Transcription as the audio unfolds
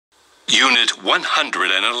Unit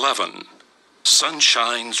 111.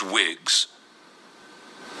 Sunshine's Wigs.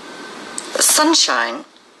 Sunshine,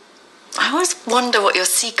 I always wonder what your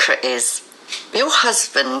secret is. Your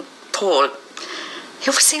husband, Paul, he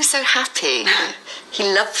always seems so happy. He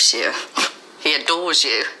loves you. He adores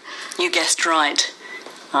you. You guessed right.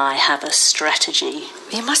 I have a strategy.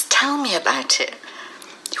 You must tell me about it.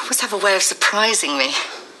 You always have a way of surprising me.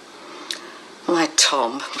 My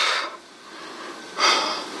Tom.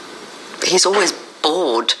 He's always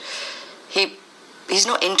bored. He's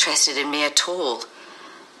not interested in me at all.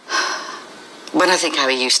 When I think how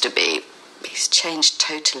he used to be, he's changed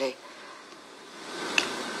totally.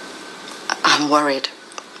 I'm worried.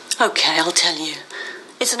 Okay, I'll tell you.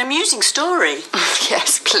 It's an amusing story.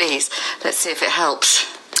 Yes, please. Let's see if it helps.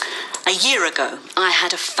 A year ago, I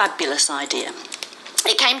had a fabulous idea.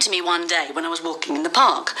 It came to me one day when I was walking in the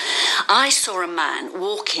park. I saw a man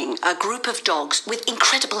walking a group of dogs with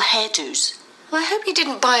incredible hairdos. Well, I hope you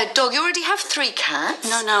didn't buy a dog. You already have 3 cats.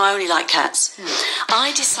 No, I only like cats.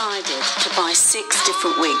 I decided to buy 6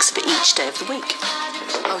 different wigs for each day of the week.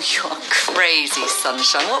 Oh, you're crazy,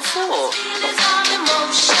 Sunshine. What for?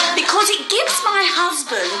 Because it gives my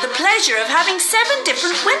husband the pleasure of having 7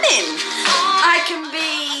 different women. I can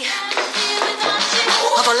be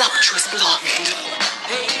a voluptuous blonde,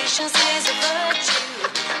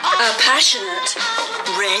 a passionate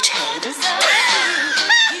redhead, a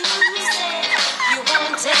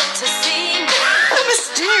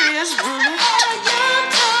mysterious brunette,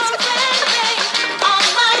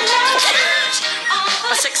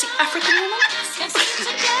 a sexy African woman,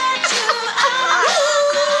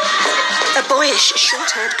 a boyish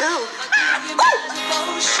short-haired girl,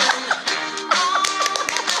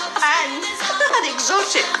 and an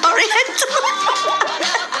exotic oriental.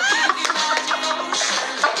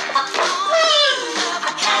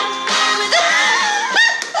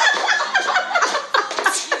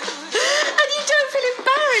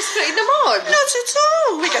 Putting them on? Not at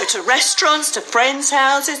all. We go to restaurants, to friends'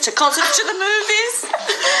 houses, to concerts, to the movies.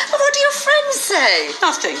 What do your friends say?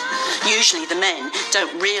 Nothing. Usually the men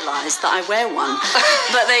don't realise that I wear one.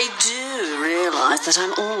 But they do realise that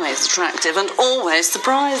I'm always attractive and always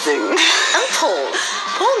surprising. And Paul?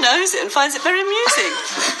 Paul knows it and finds it very amusing.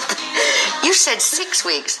 You said 6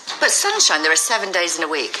 weeks, but Sunshine, there are 7 days in a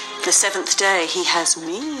week. The 7th day, he has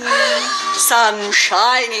me. Sun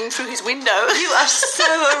shining through his window. You are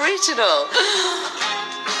so original.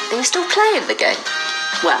 Are you still playing the game?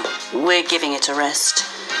 Well, we're giving it a rest.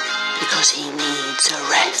 Because he needs a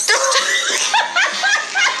rest.